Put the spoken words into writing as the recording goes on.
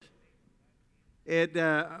It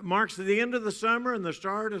marks the end of the summer and the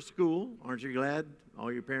start of school. Aren't you glad?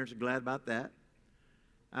 All your parents are glad about that.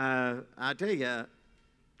 I tell you,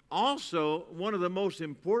 also, one of the most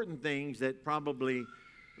important things that probably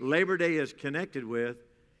Labor Day is connected with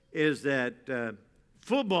is that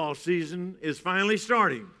football season is finally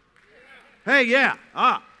starting. Hey, yeah.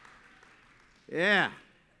 Yeah.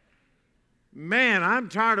 Man, I'm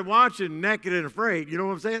tired of watching Naked and Afraid. You know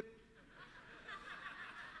what I'm saying?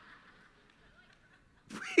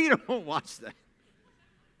 We don't watch that.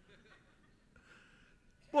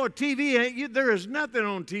 Boy, TV, there is nothing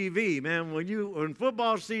on TV, man. When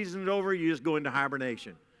football season's over, you just go into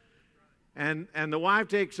hibernation. And the wife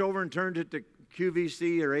takes over and turns it to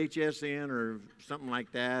QVC or HSN or something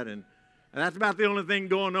like that. And that's about the only thing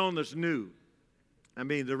going on that's new. I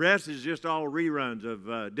mean, the rest is just all reruns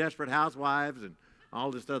of Desperate Housewives and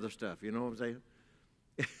all this other stuff. You know what I'm saying?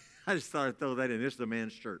 I just thought I'd throw that in. This is the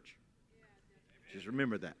man's church. Just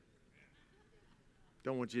remember that.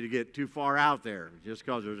 Don't want you to get too far out there just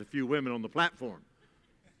because there's a few women on the platform.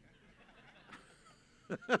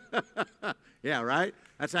 Yeah, right?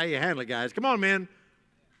 That's how you handle it, guys. Come on, men.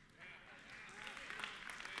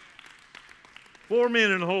 4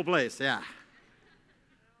 men in the whole place, yeah.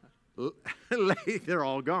 They're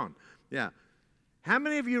all gone. Yeah. How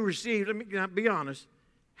many of you received, let me be honest,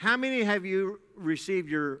 how many have you received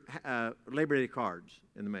your Labor Day cards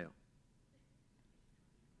in the mail?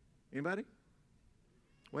 Anybody?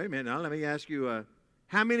 Wait a minute now, let me ask you,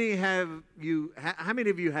 how many of you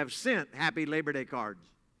have sent Happy Labor Day cards?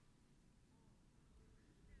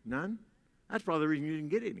 None? That's probably the reason you didn't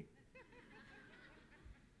get any.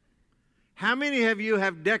 How many of you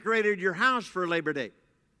have decorated your house for Labor Day?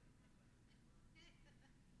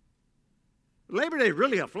 Labor Day is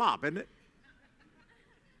really a flop, isn't it?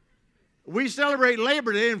 We celebrate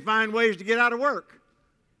Labor Day and find ways to get out of work.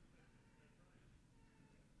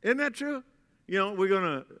 Isn't that true? You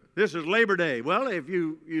know, this is Labor Day. Well, if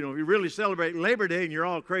you really celebrate Labor Day and you're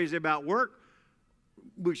all crazy about work,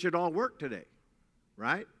 we should all work today,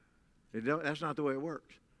 right? That's not the way it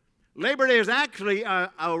works. Labor Day is actually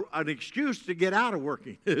an excuse to get out of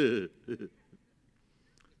working.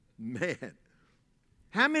 Man,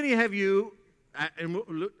 how many of you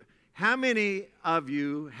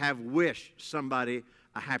have wished somebody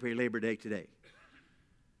a happy Labor Day today?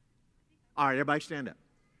 All right, everybody stand up.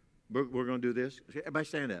 We're going to do this. Everybody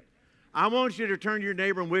stand up. I want you to turn to your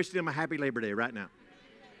neighbor and wish them a happy Labor Day right now.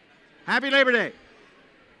 Happy Labor Day.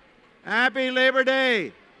 Happy Labor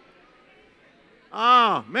Day.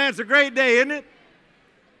 Oh, man, it's a great day, isn't it?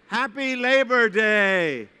 Happy Labor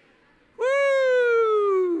Day.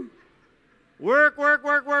 Woo! Work, work,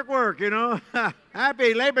 work, work, work, you know.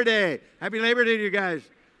 Happy Labor Day. Happy Labor Day to you guys.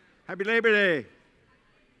 Happy Labor Day.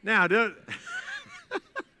 Now,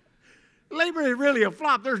 Labor Day is really a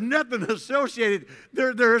flop. There's nothing associated.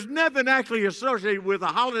 There's nothing actually associated with a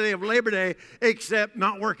holiday of Labor Day except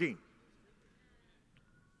not working.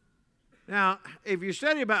 Now, if you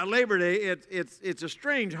study about Labor Day, it's a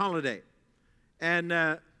strange holiday.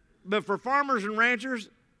 But for farmers and ranchers,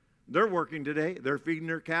 they're working today. They're feeding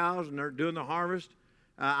their cows and they're doing the harvest.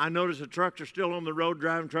 I notice the trucks are still on the road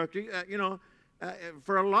driving trucks.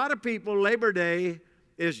 For a lot of people, Labor Day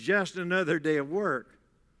is just another day of work.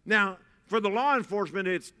 Now, for the law enforcement,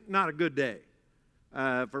 it's not a good day.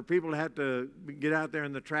 For people to have to get out there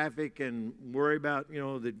in the traffic and worry about,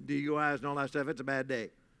 the DUIs and all that stuff, it's a bad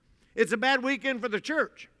day. It's a bad weekend for the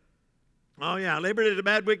church. Oh, yeah, Labor Day is a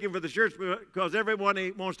bad weekend for the church because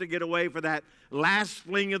everyone wants to get away for that last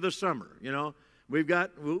fling of the summer, We've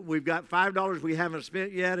got $5 we haven't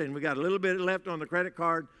spent yet, and we got a little bit left on the credit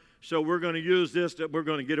card, so we're going to use this, we're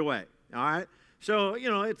going to get away, all right? So,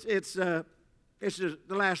 it's just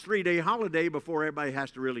the last 3-day holiday before everybody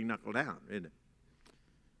has to really knuckle down, isn't it?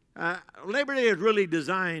 Labor Day is really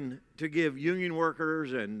designed to give union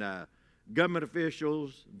workers and government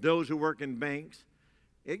officials, those who work in banks.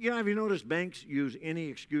 Have you noticed banks use any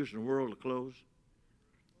excuse in the world to close?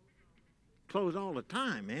 Close all the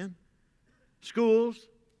time, man. Schools.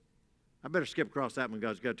 I better skip across that one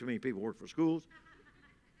because got too many people work for schools.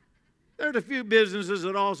 There's a few businesses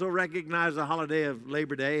that also recognize the holiday of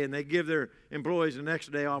Labor Day, and they give their employees an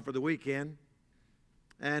extra day off for the weekend.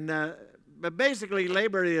 But basically,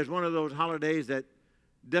 Labor Day is one of those holidays that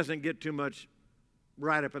doesn't get too much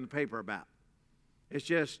write-up in the paper about. It's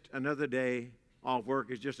just another day off work.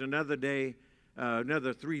 It's just another day,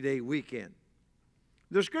 another 3-day weekend.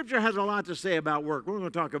 The Scripture has a lot to say about work. We're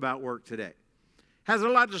going to talk about work today. Has a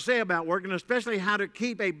lot to say about work, and especially how to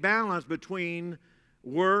keep a balance between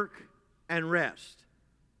work and rest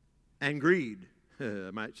and greed, I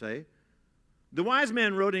might say. The wise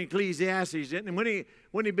man wrote in Ecclesiastes, and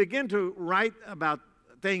when he began to write about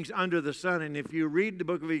things under the sun, and if you read the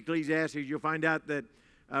book of Ecclesiastes, you'll find out that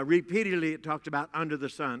repeatedly it talks about under the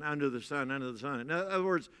sun, under the sun, under the sun. In other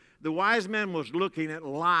words, the wise man was looking at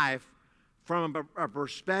life from a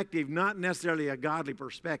perspective, not necessarily a godly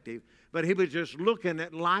perspective, but he was just looking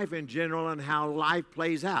at life in general and how life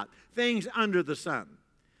plays out, things under the sun.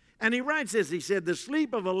 And he writes this, he said, the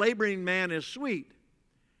sleep of a laboring man is sweet,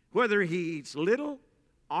 whether he eats little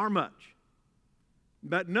or much.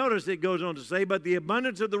 But notice it goes on to say, but the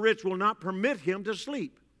abundance of the rich will not permit him to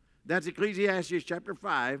sleep. That's Ecclesiastes chapter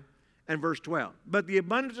 5 and verse 12. But the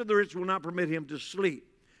abundance of the rich will not permit him to sleep.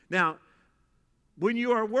 Now, when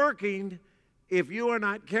you are working, if you are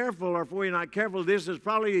not careful, or if we're not careful, this is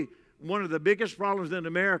probably one of the biggest problems in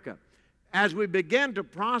America. As we begin to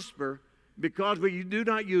prosper, because we do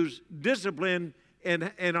not use discipline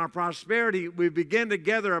in our prosperity, we begin to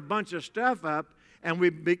gather a bunch of stuff up, and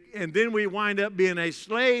then we wind up being a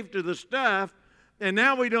slave to the stuff. And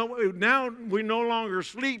now we no longer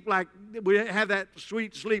sleep like we have that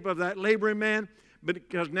sweet sleep of that laboring man, but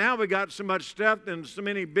because now we got so much stuff and so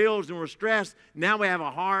many bills and we're stressed, now we have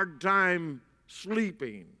a hard time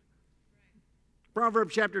sleeping.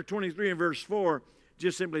 Proverbs chapter 23 and verse 4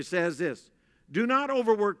 just simply says this, do not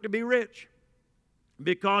overwork to be rich,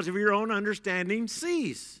 because of your own understanding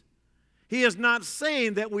cease. He is not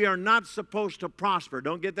saying that we are not supposed to prosper.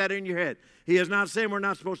 Don't get that in your head. He is not saying we're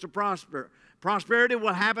not supposed to prosper. Prosperity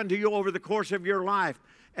will happen to you over the course of your life.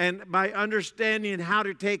 And by understanding how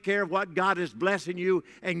to take care of what God is blessing you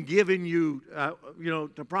and giving you,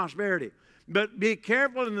 to prosperity. But be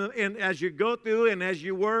careful as you go through and as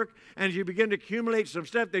you work and as you begin to accumulate some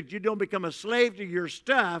stuff, that you don't become a slave to your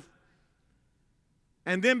stuff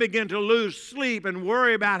and then begin to lose sleep and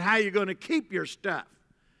worry about how you're going to keep your stuff.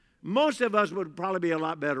 Most of us would probably be a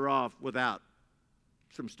lot better off without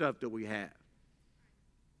some stuff that we have.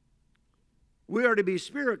 We are to be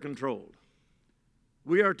spirit controlled.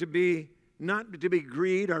 We are to be not to be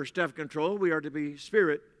greed or stuff controlled. We are to be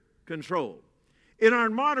spirit controlled. In our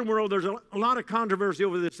modern world, there's a lot of controversy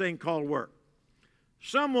over this thing called work.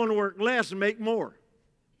 Some want to work less and make more.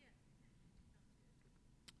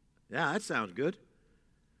 Yeah, that sounds good.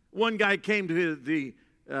 One guy came to the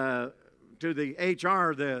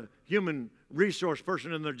HR, the human resource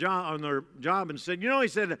person on their job, and said, he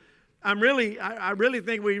said, I really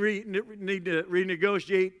think we need to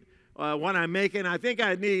renegotiate what I'm making. I think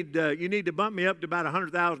you need to bump me up to about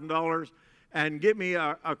 $100,000 and get me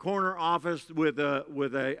a corner office with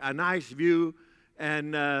a nice view.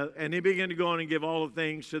 And he began to go on and give all the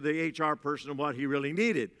things to the HR person of what he really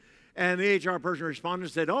needed. And the HR person responded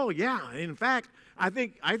and said, oh, yeah, in fact, I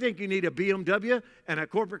think you need a BMW and a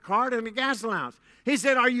corporate card and a gas allowance. He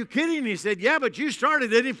said, are you kidding? He said, yeah, but you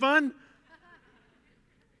started. Any fun?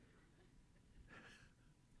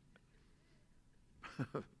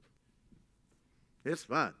 It's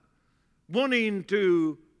fun. Wanting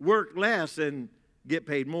to work less and get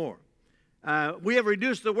paid more. We have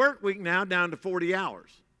reduced the work week now down to 40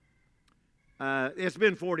 hours. It's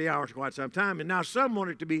been 40 hours quite some time, and now some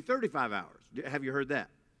want it to be 35 hours. Have you heard that?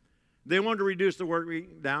 They want to reduce the work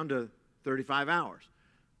week down to 35 hours.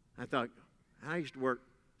 I thought, I used to work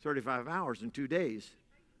 35 hours in 2 days.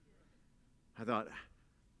 I thought,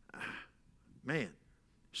 man.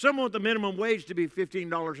 Some want the minimum wage to be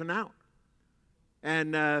 $15 an hour.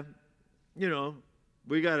 And,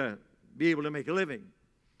 we got to be able to make a living.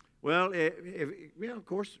 Well, of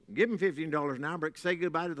course, give them $15 an hour, but say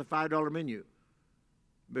goodbye to the $5 menu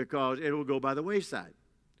because it will go by the wayside.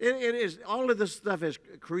 It is, all of this stuff has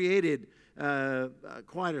created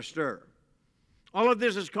quite a stir. All of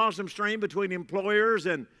this has caused some strain between employers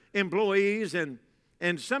and employees, and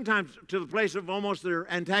sometimes to the place of almost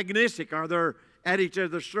they're antagonistic, or they're at each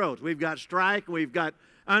other's throats. We've got strike, we've got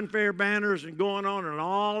unfair banners and going on and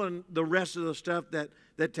all, and the rest of the stuff that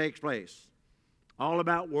takes place. All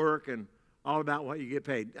about work and all about what you get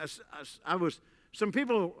paid. Some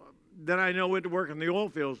people that I know went to work in the oil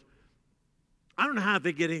fields. I don't know how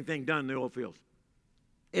they get anything done in the oil fields.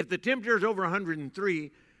 If the temperature is over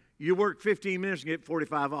 103, you work 15 minutes and get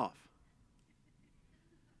 45 off.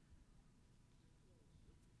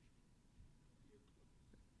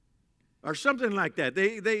 Or something like that.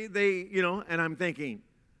 They and I'm thinking,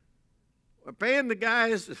 we're paying the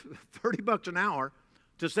guys $30 an hour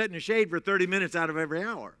to sit in the shade for 30 minutes out of every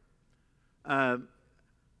hour.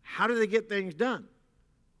 How do they get things done?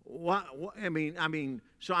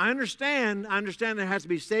 So I understand there has to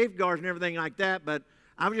be safeguards and everything like that, but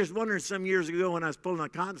I was just wondering some years ago when I was pulling a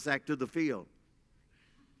cotton sack to the field.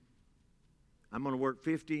 I'm going to work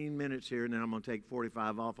 15 minutes here, and then I'm going to take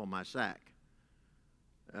 45 off on my sack.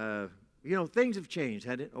 things have changed,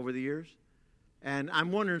 hadn't it, over the years? And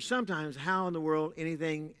I'm wondering sometimes how in the world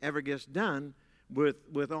anything ever gets done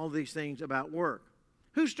with all these things about work.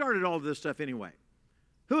 Who started all this stuff anyway?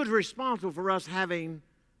 Who is responsible for us having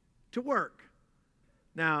to work?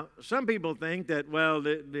 Now, some people think that,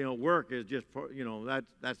 work is just,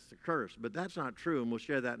 that's the curse. But that's not true, and we'll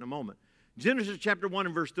share that in a moment. Genesis chapter 1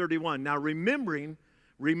 and verse 31. Now,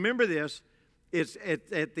 remember this, it's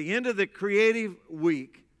at the end of the creative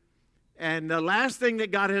week, and the last thing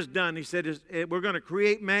that God has done, he said, is we're going to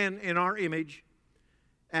create man in our image,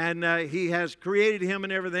 and he has created him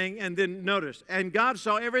and everything. And then notice, and God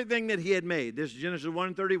saw everything that he had made. This is Genesis 1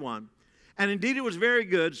 and 31. And indeed it was very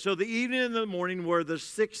good. So the evening and the morning were the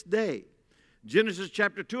sixth day. Genesis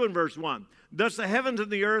chapter 2 and verse 1. Thus the heavens and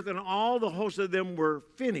the earth and all the hosts of them were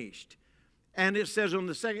finished. And it says on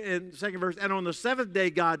the second verse, and on the seventh day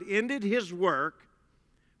God ended his work,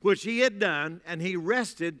 which he had done, and he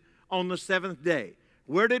rested on the seventh day.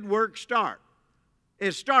 Where did work start?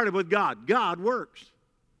 It started with God. God works.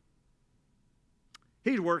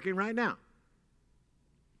 He's working right now.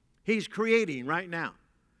 He's creating right now.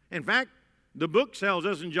 In fact, the book tells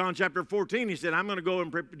us in John chapter 14, Jesus said, I'm going to go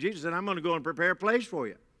and prepare a place for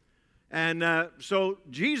you. And so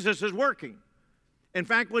Jesus is working. In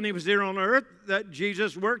fact, when he was here on earth, that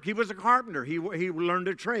Jesus worked, he was a carpenter. He learned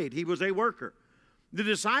a trade. He was a worker. The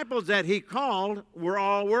disciples that he called were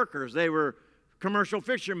all workers. They were commercial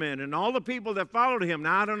fishermen, and all the people that followed him.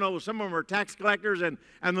 Now, I don't know, some of them are tax collectors, and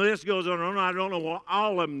the list goes on and on. I don't know what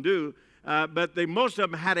all of them do, but most of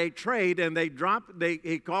them had a trade, and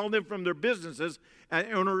he called them from their businesses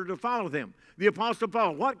in order to follow them. The Apostle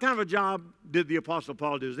Paul, what kind of a job did the Apostle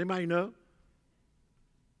Paul do? Does anybody know?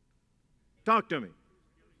 Talk to me.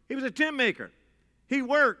 He was a tent maker. He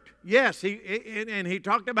worked, yes, and he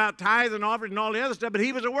talked about tithe and offering and all the other stuff, but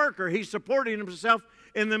he was a worker. He's supporting himself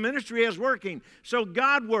in the ministry as working. So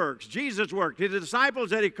God works. Jesus worked. His disciples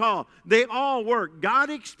that he called, they all work. God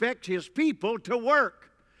expects his people to work.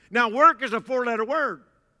 Now, work is a four-letter word.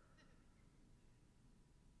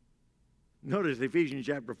 Notice Ephesians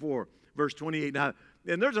chapter 4, verse 28. Now,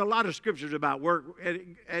 and there's a lot of scriptures about work,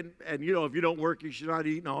 and if you don't work, you should not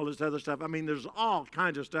eat and all this other stuff. I mean, there's all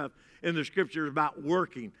kinds of stuff in the scriptures about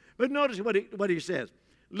working. But notice what he says.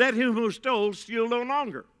 Let him who stole steal no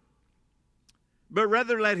longer, but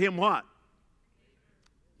rather let him what?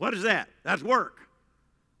 What is that? That's work.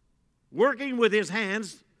 Working with his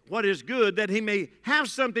hands what is good, that he may have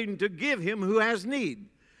something to give him who has need.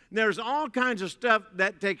 There's all kinds of stuff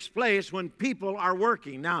that takes place when people are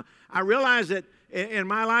working. Now, I realize that in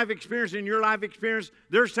my life experience, in your life experience,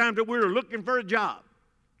 there's times that we're looking for a job.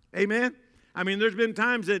 Amen? I mean, there's been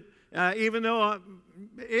times that even though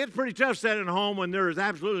it's pretty tough sitting at home when there is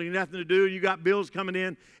absolutely nothing to do, you got bills coming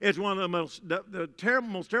in, it's one of the most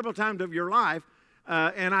terrible times of your life,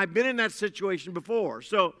 and I've been in that situation before.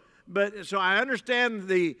 So I understand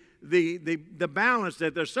the balance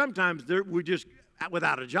that there's sometimes we're just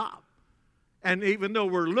without a job. And even though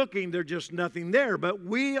we're looking, there's just nothing there. But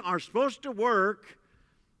we are supposed to work,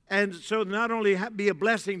 and so not only be a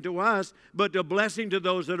blessing to us, but a blessing to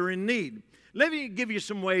those that are in need. Let me give you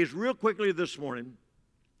some ways real quickly this morning,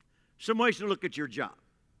 some ways to look at your job.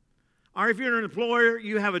 Or if you're an employer,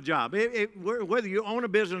 you have a job. Whether you own a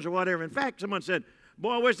business or whatever. In fact, someone said,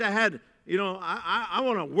 boy, I wish I had, I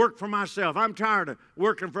want to work for myself. I'm tired of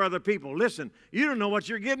working for other people. Listen, you don't know what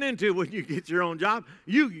you're getting into when you get your own job.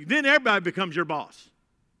 Then everybody becomes your boss.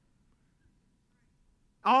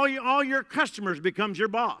 All your customers becomes your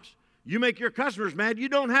boss. You make your customers mad. You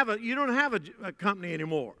don't have a company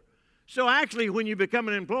anymore. So actually, when you become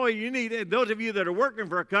an employee, you need, those of you that are working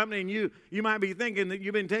for a company, and you might be thinking that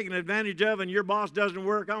you've been taken advantage of and your boss doesn't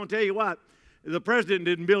work. I want to tell you what, the president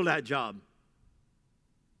didn't build that job.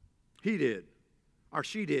 He did, or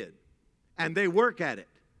she did, and they work at it.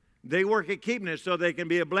 They work at keeping it so they can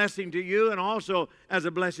be a blessing to you and also as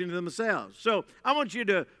a blessing to themselves. So I want you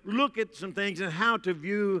to look at some things and how to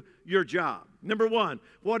view your job. Number one,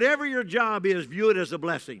 whatever your job is, view it as a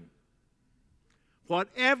blessing.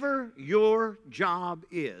 Whatever your job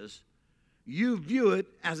is, you view it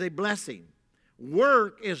as a blessing.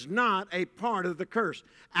 Work is not a part of the curse.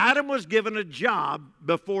 Adam was given a job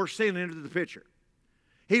before sin entered the picture.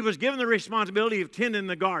 He was given the responsibility of tending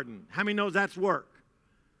the garden. How many knows that's work?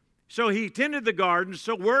 So he tended the garden,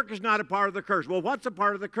 so work is not a part of the curse. Well, what's a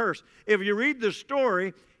part of the curse? If you read the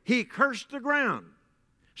story, he cursed the ground.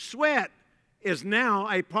 Sweat is now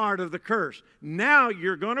a part of the curse. Now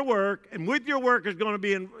you're going to work, and with your work is going to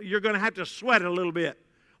be, you're going to have to sweat a little bit.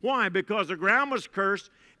 Why? Because the ground was cursed,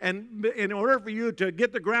 and in order for you to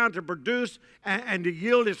get the ground to produce and to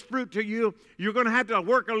yield its fruit to you, you're going to have to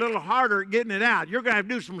work a little harder at getting it out. You're going to have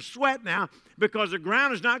to do some sweat now because the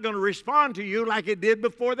ground is not going to respond to you like it did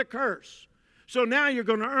before the curse. So now you're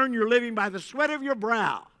going to earn your living by the sweat of your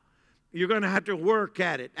brow. You're going to have to work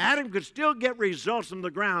at it. Adam could still get results from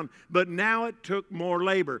the ground, but now it took more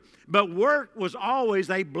labor. But work was always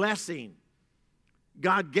a blessing.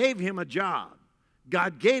 God gave him a job.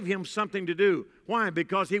 God gave him something to do. Why?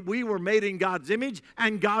 Because we were made in God's image,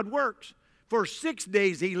 and God works. For 6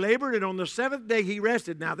 days he labored, and on the seventh day he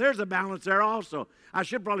rested. Now, there's a balance there also. I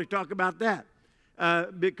should probably talk about that.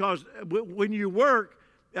 Because when you work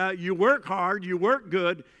hard, you work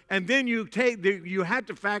good, and then you have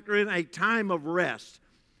to factor in a time of rest.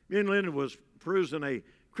 Me and Linda was perusing a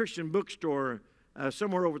Christian bookstore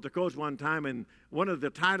somewhere over at the coast one time, and one of the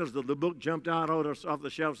titles of the book jumped out off the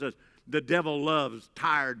shelf, says, "The Devil Loves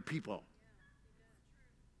Tired People."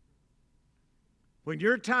 When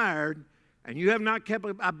you're tired and you have not kept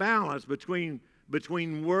a balance between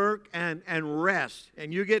work and rest,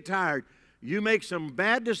 and you get tired, you make some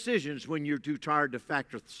bad decisions when you're too tired to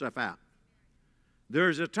factor stuff out.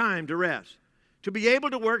 There's a time to rest. To be able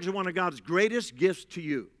to work is one of God's greatest gifts to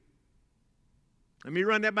you. Let me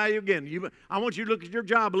run that by you again. I want you to look at your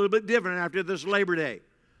job a little bit different after this Labor Day.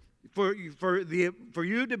 For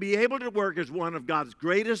you to be able to work is one of God's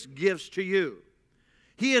greatest gifts to you.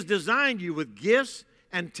 He has designed you with gifts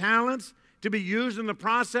and talents to be used in the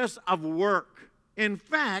process of work. In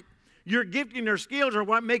fact, your gifting or skills are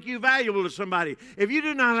what make you valuable to somebody. If you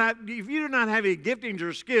do not have any giftings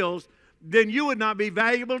or skills, then you would not be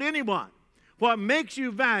valuable to anyone. What makes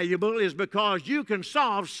you valuable is because you can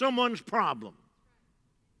solve someone's problem.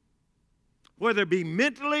 Whether it be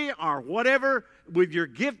mentally or whatever, with your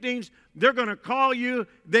giftings, they're going to call you.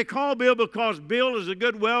 They call Bill because Bill is a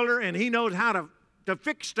good welder and he knows how to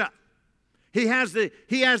fix stuff. He has the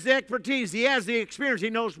expertise. He has the experience. He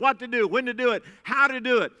knows what to do, when to do it, how to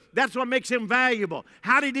do it. That's what makes him valuable.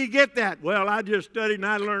 How did he get that? Well, I just studied and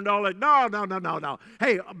I learned all that. No.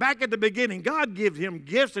 Hey, back at the beginning, God gives him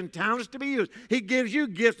gifts and talents to be used. He gives you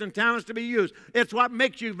gifts and talents to be used. It's what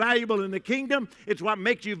makes you valuable in the kingdom. It's what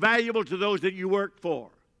makes you valuable to those that you work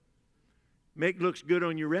for. Looks good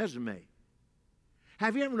on your resume.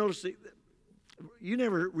 Have you ever noticed you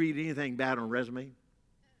never read anything bad on a resume?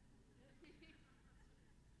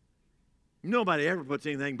 Nobody ever puts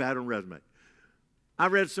anything bad on a resume. I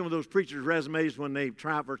read some of those preachers' resumes when they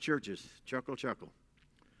try out for churches. Chuckle.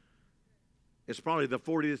 It's probably the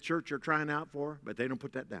 40th church they're trying out for, but they don't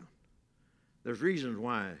put that down. There's reasons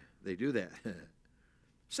why they do that.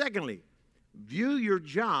 Secondly, view your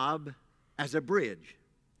job as a bridge.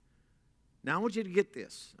 Now, I want you to get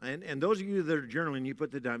this. And those of you that are journaling, you put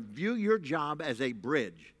that down. View your job as a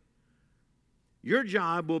bridge. Your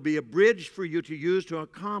job will be a bridge for you to use to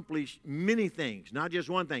accomplish many things, not just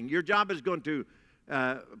one thing. Your job is going to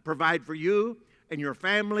provide for you and your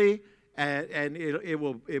family, and it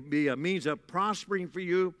will be a means of prospering for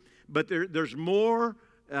you. But there's more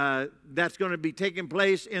that's going to be taking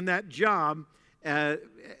place in that job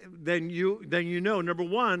than you know. Number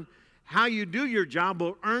one, how you do your job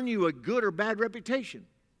will earn you a good or bad reputation.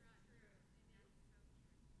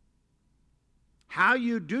 How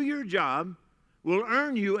you do your job will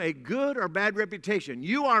earn you a good or bad reputation.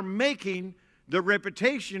 You are making the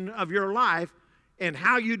reputation of your life in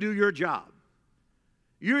how you do your job.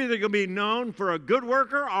 You're either going to be known for a good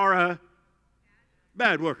worker or a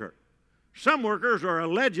bad worker. Some workers are a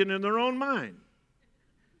legend in their own mind.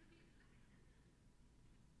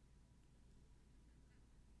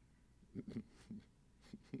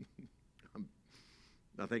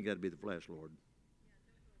 I think that'd be the flesh, Lord.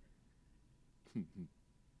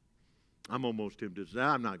 I'm almost tempted to say,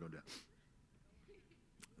 I'm not going to.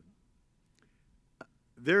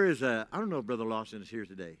 There is I don't know if Brother Lawson is here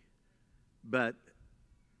today, but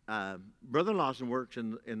Brother Lawson works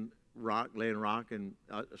in rock, laying rock and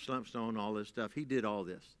slumpstone, all this stuff. He did all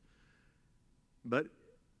this. But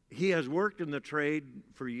he has worked in the trade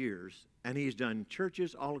for years, and he's done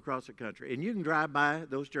churches all across the country. And you can drive by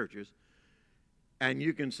those churches, and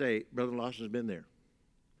you can say, Brother Lawson's been there.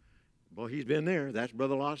 Well, he's been there. That's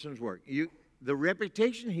Brother Lawson's work. The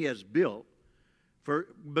reputation he has built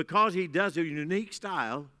because he does a unique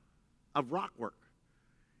style of rock work.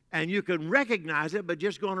 And you can recognize it by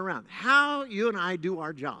just going around. How you and I do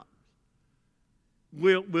our jobs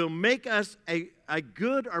will make us a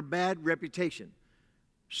good or bad reputation.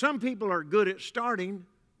 Some people are good at starting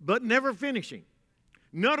but never finishing.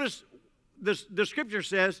 Notice the scripture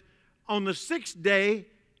says, on the sixth day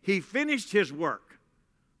he finished his work.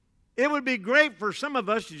 It would be great for some of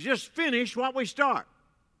us to just finish what we start.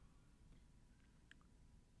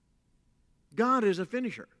 God is a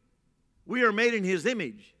finisher. We are made in His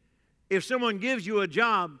image. If someone gives you a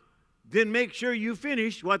job, then make sure you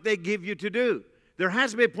finish what they give you to do. There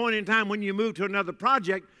has to be a point in time when you move to another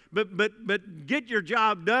project, but get your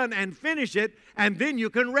job done and finish it, and then you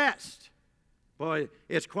can rest. Boy,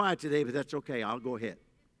 it's quiet today, but that's okay. I'll go ahead.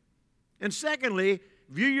 And secondly,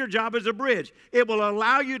 view your job as a bridge. It will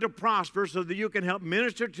allow you to prosper so that you can help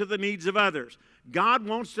minister to the needs of others. God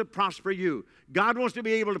wants to prosper you. God wants to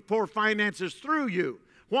be able to pour finances through you.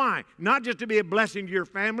 Why? Not just to be a blessing to your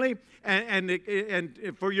family and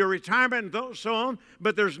for your retirement and so on,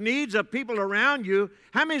 but there's needs of people around you.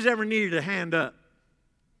 How many's ever needed a hand up?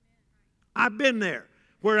 I've been there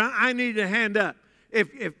where I needed a hand up.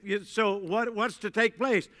 So what's to take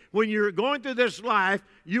place? When you're going through this life,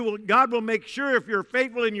 God will make sure if you're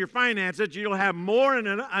faithful in your finances, you'll have more and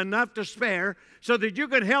enough to spare so that you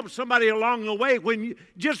can help somebody along the way.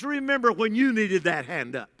 Just remember when you needed that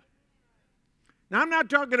hand up. Now, I'm not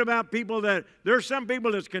talking about people there's some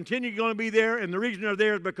people that's continually going to be there, and the reason they're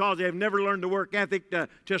there is because they've never learned the work ethic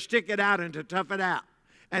to stick it out and to tough it out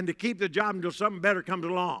and to keep the job until something better comes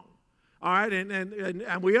along. All right,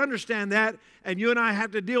 and we understand that, and you and I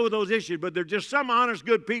have to deal with those issues, but there's just some honest,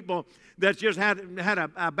 good people that's just had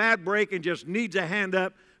a bad break and just needs a hand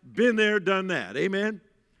up, been there, done that. Amen?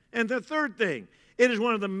 And the third thing, it is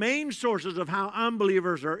one of the main sources of how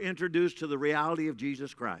unbelievers are introduced to the reality of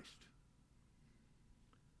Jesus Christ.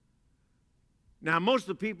 Now, most of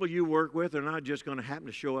the people you work with are not just going to happen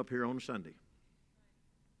to show up here on Sunday.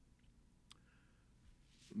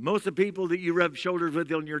 Most of the people that you rub shoulders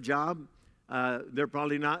with on your job, they're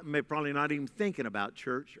probably not even thinking about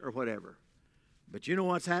church or whatever. But you know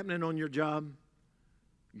what's happening on your job?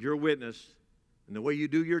 Your witness and the way you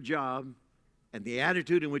do your job and the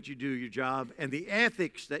attitude in which you do your job and the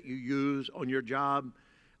ethics that you use on your job,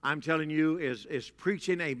 I'm telling you, is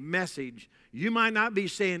preaching a message. You might not be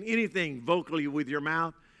saying anything vocally with your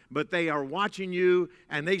mouth, but they are watching you,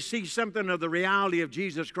 and they see something of the reality of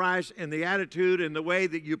Jesus Christ and the attitude and the way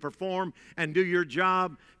that you perform and do your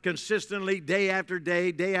job consistently day after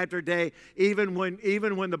day, even when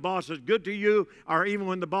the boss is good to you or even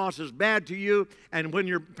when the boss is bad to you, and when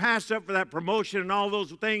you're passed up for that promotion and all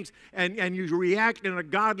those things, and you react in a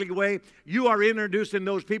godly way, you are introducing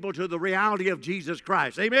those people to the reality of Jesus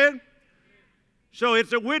Christ. Amen? So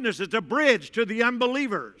it's a witness, it's a bridge to the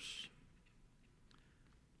unbelievers.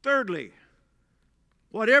 Thirdly,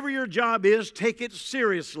 whatever your job is, take it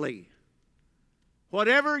seriously.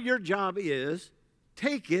 Whatever your job is,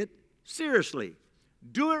 take it seriously.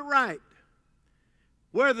 Do it right.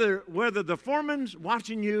 Whether the foreman's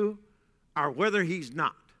watching you or whether he's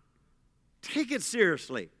not. Take it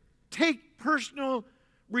seriously. Take personal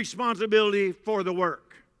responsibility for the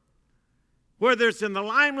work. Whether it's in the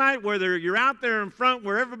limelight, whether you're out there in front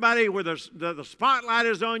where the spotlight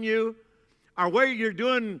is on you, or where you're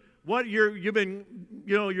doing what you've been,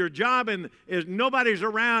 your job, and is nobody's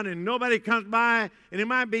around and nobody comes by, and it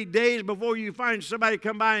might be days before you find somebody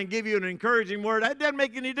come by and give you an encouraging word. That doesn't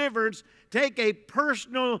make any difference. Take a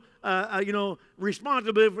personal,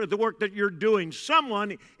 responsibility for the work that you're doing.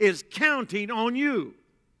 Someone is counting on you.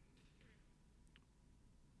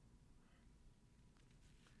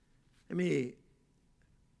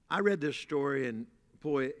 I read this story, and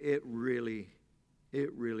boy,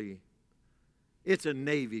 it's a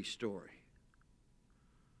Navy story.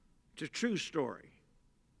 It's a true story.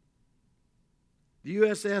 The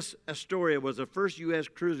USS Astoria was the first U.S.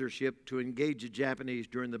 cruiser ship to engage the Japanese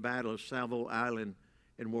during the Battle of Savo Island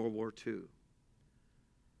in World War II.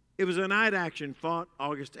 It was a night action fought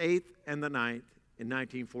August 8th and the 9th in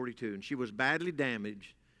 1942, and she was badly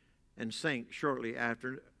damaged and sank shortly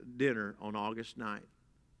after dinner on August 9th.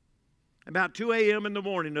 About 2 a.m. in the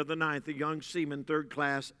morning of the 9th, the young seaman, third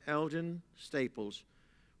class Elgin Staples,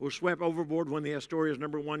 was swept overboard when the Astoria's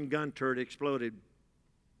number 1 gun turret exploded.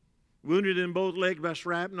 Wounded in both legs by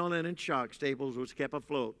shrapnel and in shock, Staples was kept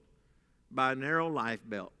afloat by a narrow life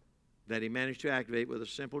belt that he managed to activate with a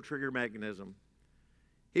simple trigger mechanism.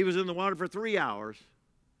 He was in the water for 3 hours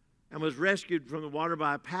and was rescued from the water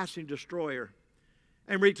by a passing destroyer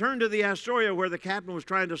and returned to the Astoria, where the captain was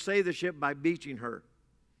trying to save the ship by beaching her.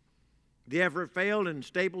 The effort failed, and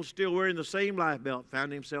Staples, still wearing the same life belt,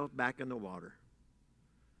 found himself back in the water.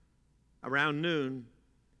 Around noon,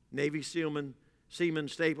 Navy seaman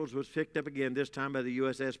Staples was picked up again, this time by the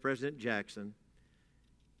USS President Jackson.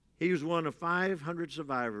 He was one of 500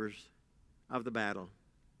 survivors of the battle.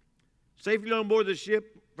 Safely on board the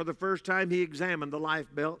ship, for the first time, he examined the life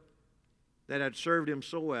belt that had served him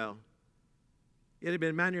so well. It had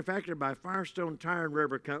been manufactured by Firestone Tire and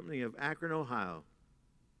Rubber Company of Akron, Ohio,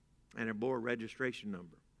 and it bore a registration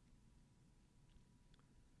number.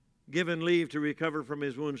 Given leave to recover from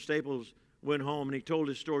his wound, Staples went home and he told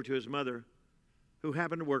his story to his mother, who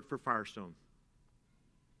happened to work for Firestone.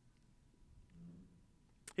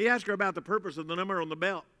 He asked her about the purpose of the number on the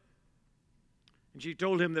belt, and she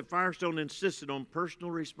told him that Firestone insisted on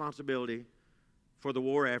personal responsibility for the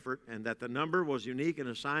war effort and that the number was unique and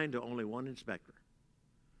assigned to only one inspector.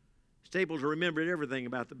 Staples remembered everything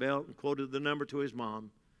about the belt and quoted the number to his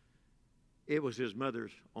mom. It was his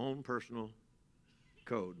mother's own personal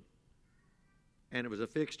code, and it was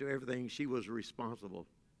affixed to everything she was responsible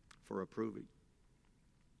for approving.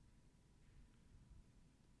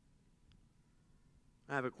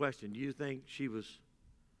 I have a question. Do you think she was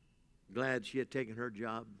glad she had taken her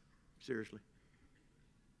job seriously?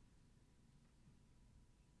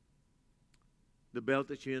 The belt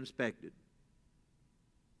that she inspected.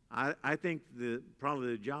 I think probably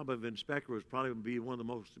the job of inspector was probably be one of the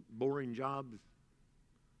most boring jobs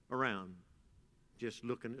around, just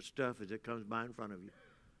looking at stuff as it comes by in front of you.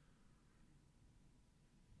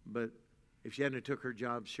 But if she hadn't took her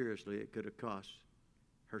job seriously, it could have cost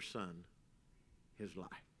her son his life.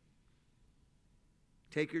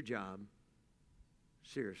 Take your job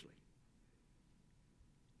seriously.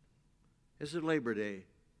 This is Labor Day.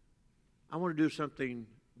 I want to do something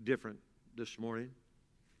different this morning.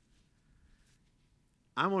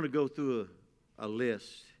 I want to go through a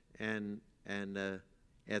list, and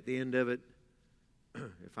at the end of it,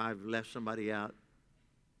 if I've left somebody out,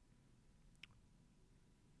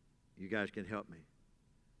 you guys can help me.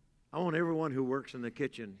 I want everyone who works in the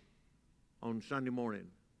kitchen on Sunday morning,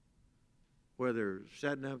 whether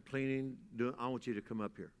setting up, cleaning, I want you to come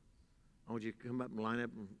up here. I want you to come up and line up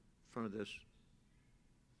in front of this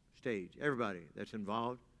stage. Everybody that's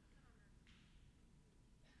involved,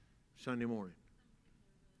 Sunday morning.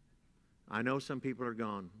 I know some people are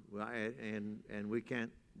gone, and we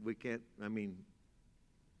can't, I mean,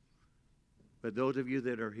 but those of you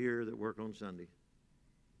that are here that work on Sunday,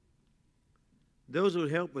 those who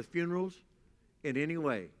help with funerals in any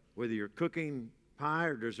way, whether you're cooking pie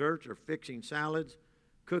or desserts or fixing salads,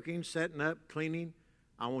 cooking, setting up, cleaning,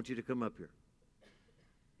 I want you to come up here.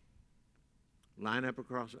 Line up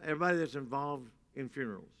across. Everybody that's involved in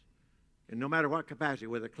funerals, and no matter what capacity,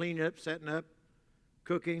 whether cleaning up, setting up,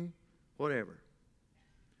 cooking, whatever.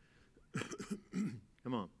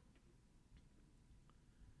 Come on.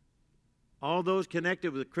 All those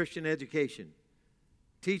connected with Christian education,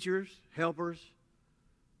 teachers, helpers,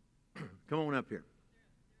 come on up here.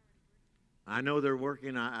 I know they're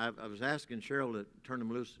working. I was asking Cheryl to turn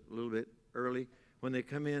them loose a little bit early. When they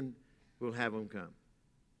come in, we'll have them come.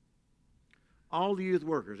 All the youth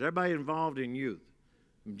workers, everybody involved in youth,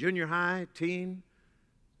 from junior high, teen,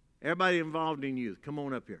 everybody involved in youth, come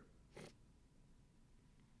on up here.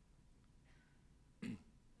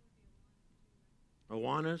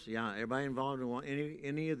 Awanas, yeah, everybody involved in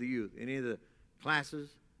any of the youth, any of the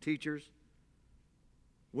classes, teachers.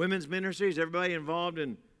 Women's ministries, everybody involved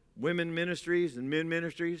in women ministries and men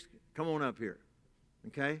ministries, come on up here,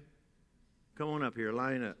 okay? Come on up here,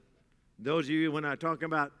 line up. Those of you, when I talk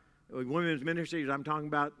about women's ministries, I'm talking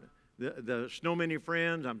about the Snow Many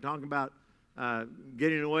Friends, I'm talking about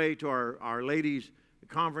getting away to our ladies'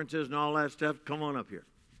 conferences and all that stuff, come on up here.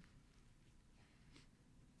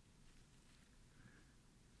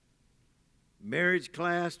 Marriage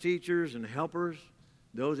class teachers and helpers,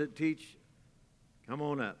 those that teach, come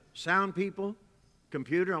on up. Sound people,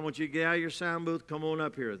 computer, I want you to get out of your sound booth, come on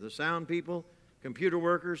up here. The sound people, computer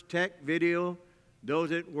workers, tech, video,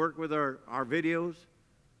 those that work with our videos,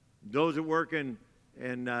 those that work in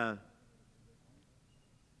the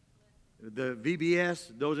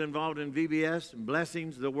VBS, those involved in VBS,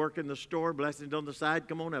 blessings, that work in the store, blessings on the side,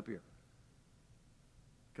 come on up here.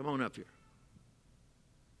 Come on up here.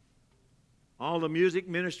 All the music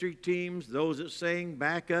ministry teams, those that sing,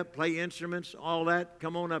 back up, play instruments, all that,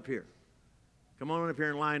 come on up here. Come on up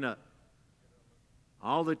here and line up.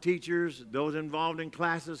 All the teachers, those involved in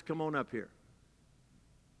classes, come on up here.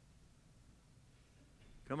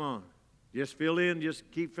 Come on. Just fill in, just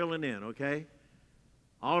keep filling in, okay?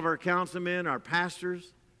 All of our councilmen, our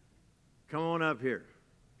pastors, come on up here.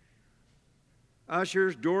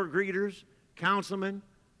 Ushers, door greeters, councilmen,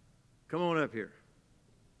 come on up here.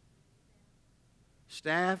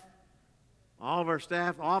 Staff, all of our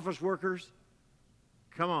staff, office workers,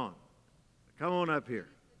 come on. Come on up here.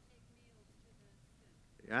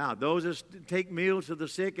 Yeah, those that take meals to the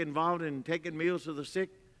sick, involved in taking meals to the sick,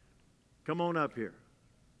 come on up here.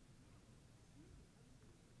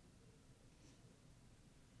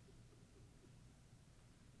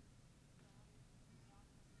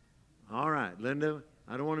 Linda,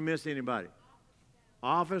 I don't want to miss anybody.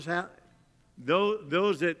 Office house.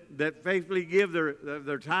 Those that faithfully give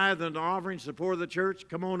their tithe and their offering, support of the church,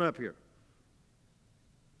 come on up here.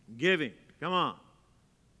 Giving. Come on.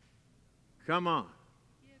 Come on.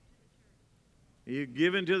 You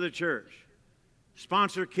giving to the church.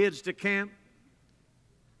 Sponsor kids to camp.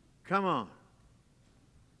 Come on.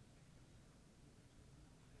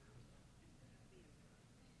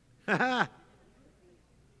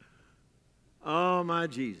 Oh, my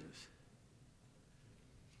Jesus.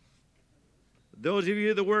 Those of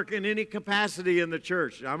you that work in any capacity in the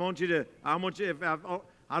church, I don't want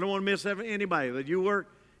to miss anybody, but you work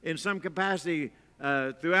in some capacity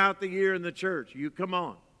throughout the year in the church. You come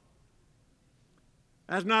on.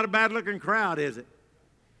 That's not a bad-looking crowd, is it?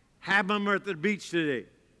 Have them at the beach today.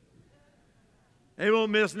 They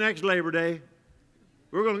won't miss next Labor Day.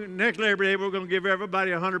 Next Labor Day, we're going to give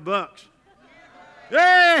everybody $100.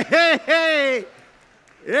 Hey, hey, hey!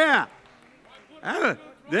 Yeah.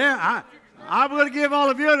 I'm going to give all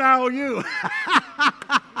of you an IOU.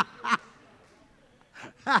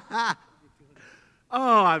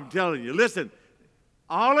 Oh, I'm telling you. Listen,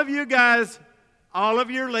 all of you guys, all of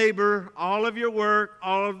your labor, all of your work,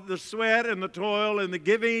 all of the sweat and the toil and the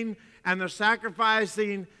giving and the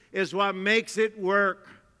sacrificing is what makes it work.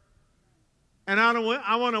 And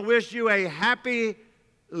I want to wish you a happy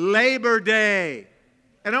Labor Day.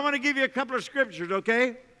 And I want to give you a couple of scriptures,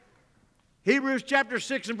 okay? Hebrews chapter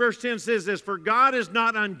 6 and verse 10 says this, "For God is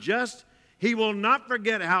not unjust. He will not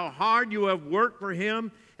forget how hard you have worked for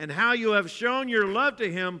Him and how you have shown your love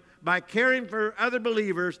to Him by caring for other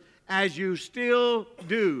believers as you still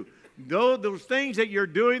do." Though those things that you're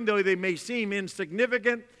doing, though they may seem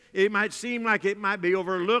insignificant, it might seem like it might be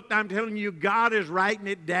overlooked, I'm telling you, God is writing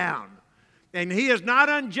it down. And He is not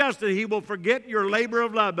unjust that He will forget your labor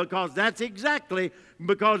of love, because that's exactly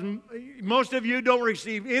because most of you don't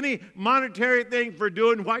receive any monetary thing for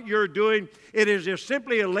doing what you're doing. It is just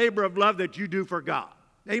simply a labor of love that you do for God.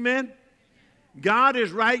 Amen? God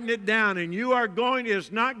is writing it down, and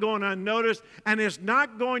it's not going unnoticed, and it's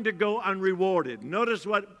not going to go unrewarded. Notice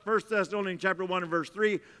what 1 Thessalonians chapter 1 and verse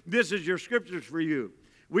 3, this is your scriptures for you.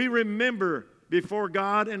 "We remember before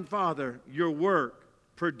God and Father your work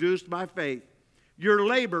produced by faith, your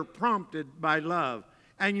labor prompted by love,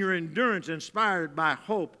 and your endurance inspired by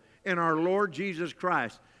hope in our Lord Jesus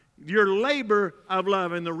Christ." Your labor of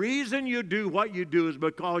love. And the reason you do what you do is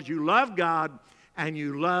because you love God and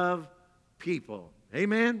you love people.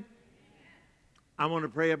 Amen? I want to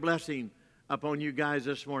pray a blessing upon you guys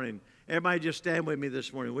this morning. Everybody just stand with me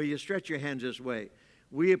this morning. Will you stretch your hands this way?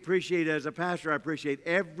 We appreciate, as a pastor, I appreciate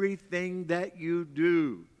everything that you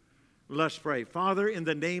do. Let's pray. Father, in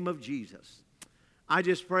the name of Jesus, I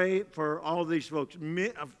just pray for all these folks.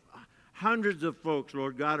 Hundreds of folks,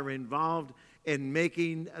 Lord God, are involved in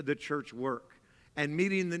making the church work and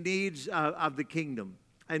meeting the needs of the kingdom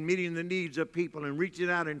and meeting the needs of people and reaching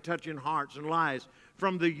out and touching hearts and lives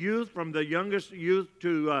from the youth, from the youngest youth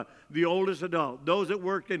to the oldest adult. Those that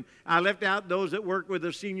worked in, I left out those that work with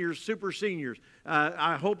the seniors, super seniors.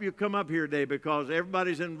 I hope you come up here today because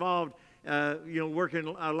everybody's involved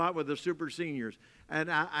working a lot with the super seniors. And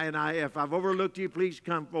if I've overlooked you, please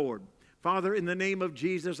come forward. Father, in the name of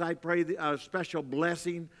Jesus, I pray a special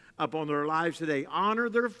blessing upon their lives today. Honor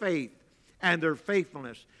their faith and their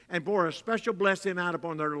faithfulness, and pour a special blessing out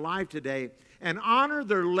upon their life today, and honor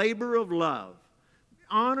their labor of love.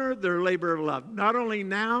 Honor their labor of love. Not only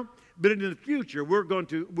now, but in the future, we're going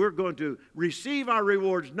to receive our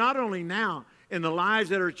rewards, not only now, in the lives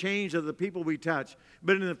that are changed of the people we touch,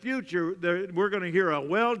 but in the future, we're going to hear a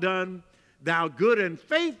 "Well done, thou good and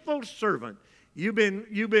faithful servant. You've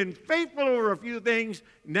been faithful over a few things.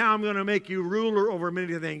 Now I'm going to make you ruler over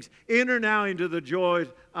many things. Enter now into the joys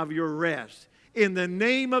of your rest." In the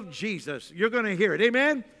name of Jesus, you're going to hear it.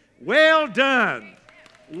 Amen? Well done.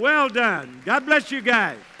 Well done. God bless you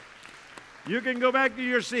guys. You can go back to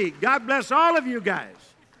your seat. God bless all of you guys.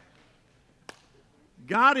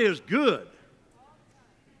 God is good.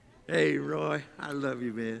 Hey, Roy, I love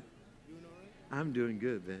you, man. I'm doing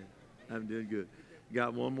good, man. I'm doing good.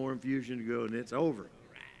 Got one more infusion to go, and it's over.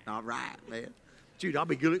 All right, man. Shoot, I'll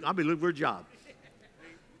be looking for a job.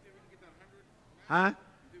 Huh?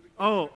 Oh,